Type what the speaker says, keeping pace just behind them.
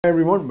Hi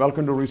everyone,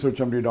 welcome to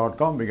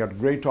researchmd.com. We got a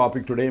great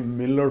topic today,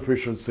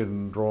 Miller-Fisher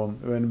syndrome.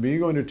 And we're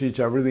going to teach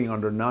everything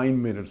under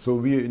 9 minutes. So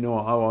we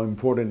know how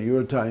important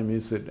your time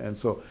is it. And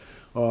so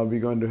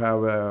we're going to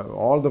have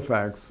all the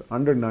facts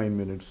under 9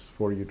 minutes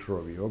for you to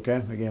review.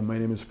 Okay, again, my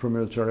name is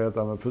Pramil Cheriyath.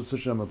 I'm a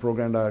physician, I'm a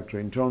program director,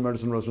 internal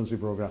medicine residency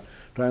program,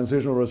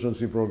 translational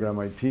residency program.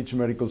 I teach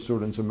medical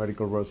students and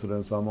medical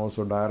residents. I'm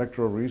also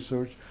director of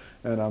research,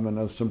 and I'm an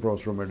assistant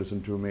professor of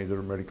medicine to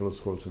major medical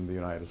schools in the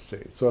United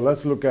States. So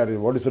let's look at it.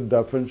 What is the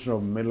definition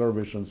of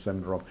Miller-Fisher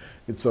syndrome?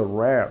 It's a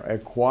rare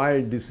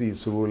acquired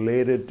disease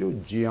related to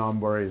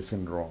Guillain-Barré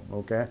syndrome.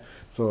 Okay,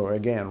 so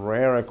again,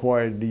 rare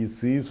acquired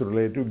disease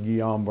related to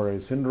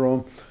Guillain-Barré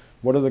syndrome.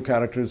 What are the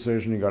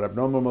characterizations? You got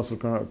abnormal muscle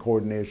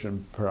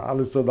coordination,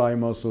 paralysis of the eye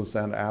muscles,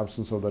 and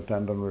absence of the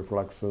tendon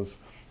reflexes.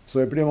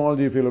 So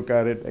epidemiology, if you look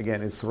at it,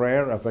 again, it's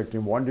rare,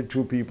 affecting 1 to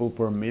 2 people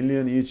per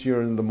million each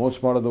year in the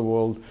most part of the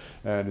world,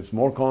 and it's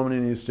more common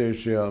in East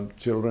Asia.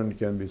 Children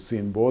can be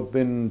seen both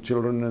in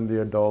children and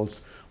the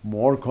adults,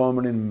 more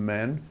common in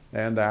men,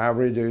 and the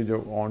average age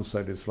of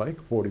onset is like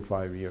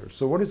 45 years.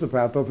 So what is the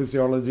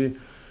pathophysiology?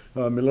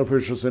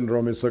 Miller-Fisher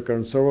syndrome is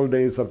occurring several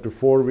days up to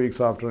 4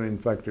 weeks after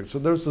infected. So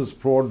there's this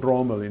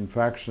prodromal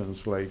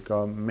infections, like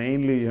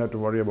mainly you have to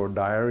worry about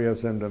diarrhea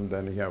syndrome,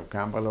 then you have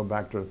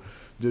Campylobacter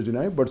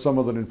jejuni, but some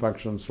other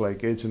infections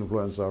like H.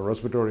 influenza,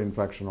 respiratory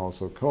infection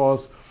also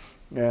cause.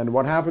 And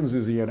what happens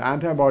is you get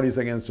antibodies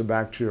against the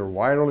bacteria,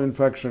 viral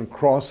infection,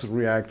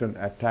 cross-react and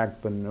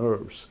attack the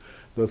nerves.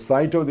 The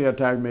site of the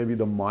attack may be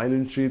the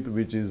myelin sheath,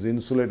 which is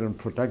insulate and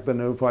protect the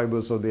nerve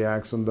fibers of the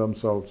axon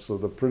themselves. So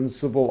the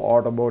principal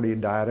autobody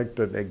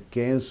directed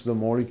against the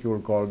molecule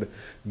called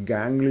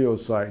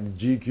ganglioside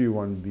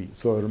GQ1B.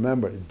 So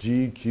remember,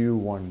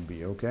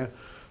 GQ1B, okay?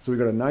 So we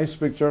got a nice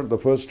picture. The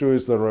first two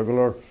is the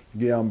regular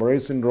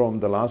Guillain-Barré syndrome.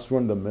 The last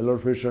one, the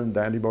Miller-Fisher,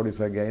 the antibodies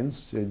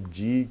against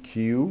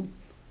GQ,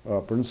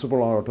 principal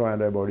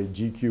autoantibody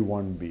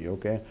GQ1B,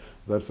 okay?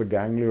 That's the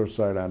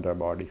ganglioside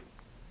antibody.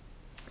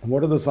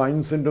 What are the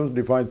signs and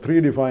symptoms? Three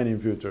defining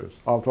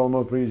features: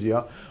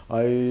 ophthalmoplegia,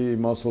 eye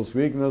muscles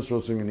weakness,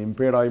 resulting in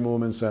impaired eye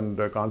movements and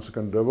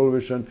consequent double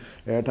vision;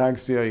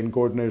 ataxia,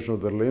 incoordination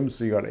of the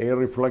limbs; you got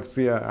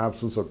areflexia,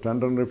 absence of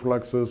tendon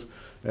reflexes;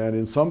 and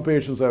in some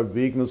patients have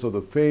weakness of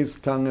the face,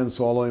 tongue, and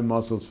swallowing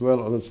muscles.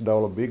 Well, others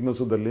develop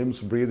weakness of the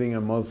limbs, breathing,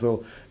 and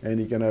muscle, and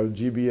you can have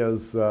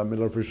GBS,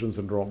 Miller-Fisher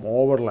syndrome,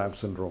 overlap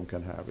syndrome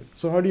can have it.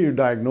 So how do you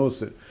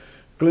diagnose it?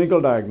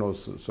 Clinical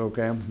diagnosis,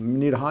 okay? You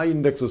need high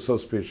index of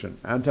suspicion.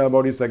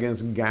 Antibodies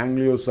against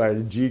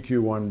ganglioside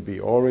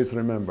GQ1B. Always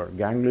remember,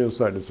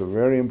 ganglioside is a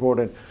very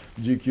important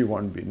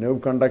GQ1B.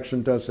 Nerve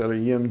conduction test,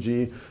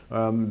 EMG,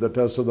 the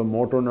tests of the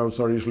motor nerves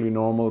are usually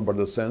normal, but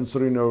the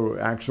sensory nerve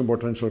action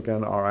potential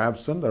are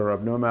absent. There are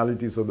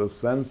abnormalities of the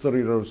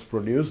sensory nerves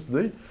produce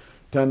the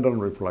tendon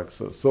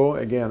reflexes. So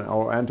again,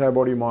 our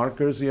antibody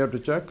markers you have to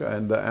check,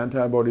 and the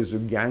antibodies to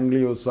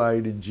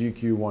ganglioside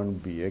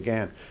GQ1B.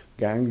 Again,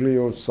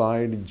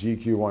 ganglioside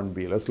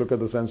GQ1B. Let's look at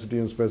the sensitivity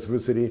and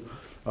specificity.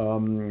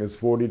 It's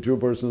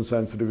 42%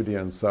 sensitivity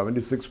and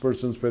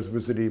 76%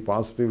 specificity.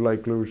 Positive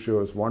likelihood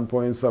ratio is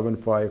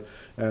 1.75,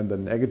 and the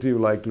negative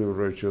likelihood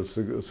ratio is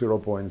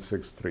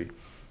 0.63.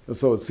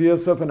 So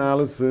CSF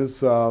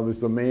analysis is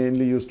the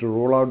mainly used to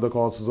rule out the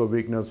causes of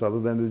weakness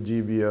other than the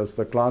GBS.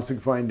 The classic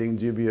finding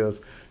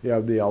GBS, you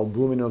have the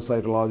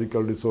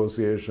albuminocytological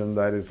dissociation,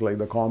 that is like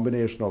the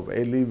combination of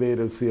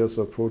elevated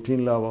CSF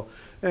protein level,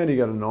 and you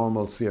get a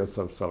normal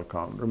CSF cell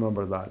count.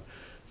 Remember that.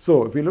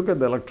 So if you look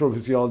at the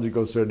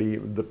electrophysiological study,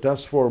 the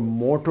tests for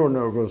motor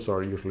nerves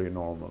are usually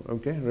normal,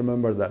 okay?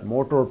 Remember that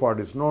motor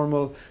part is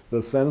normal.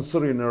 The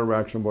sensory nerve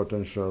action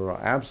potential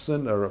are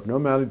absent, or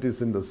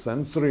abnormalities in the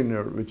sensory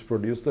nerve which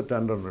produce the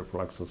tendon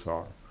reflexes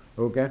are,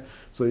 okay?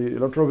 So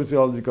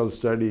electrophysiological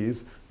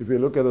studies, if you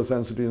look at the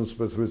sensitivity and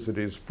specificity,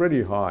 is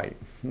pretty high.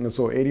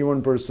 So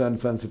 81%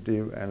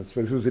 sensitive, and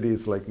specificity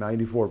is like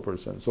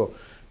 94%. So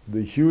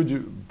the huge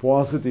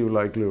positive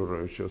likelihood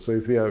ratio. So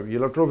if you have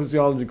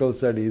electrophysiological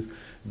studies,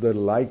 the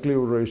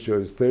likelihood ratio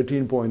is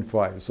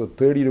 13.5. So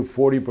 30 to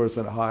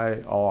 40%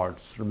 high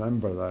odds.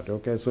 Remember that,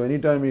 okay? So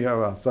anytime you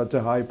have such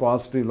a high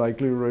positive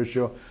likelihood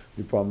ratio,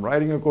 if I'm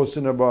writing a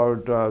question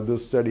about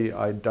this study,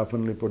 I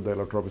definitely put the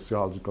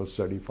electrophysiological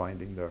study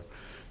finding there.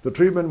 The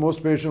treatment,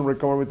 most patients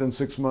recover within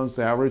 6 months.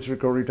 The average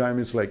recovery time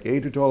is like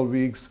 8 to 12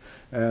 weeks.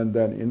 And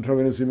then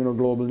intravenous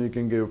immunoglobulin, you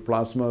can give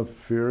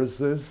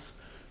plasmapheresis.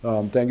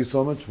 Thank you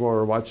so much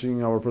for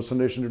watching our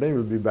presentation today.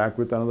 We'll be back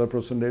with another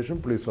presentation.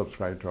 Please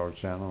subscribe to our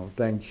channel.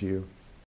 Thank you.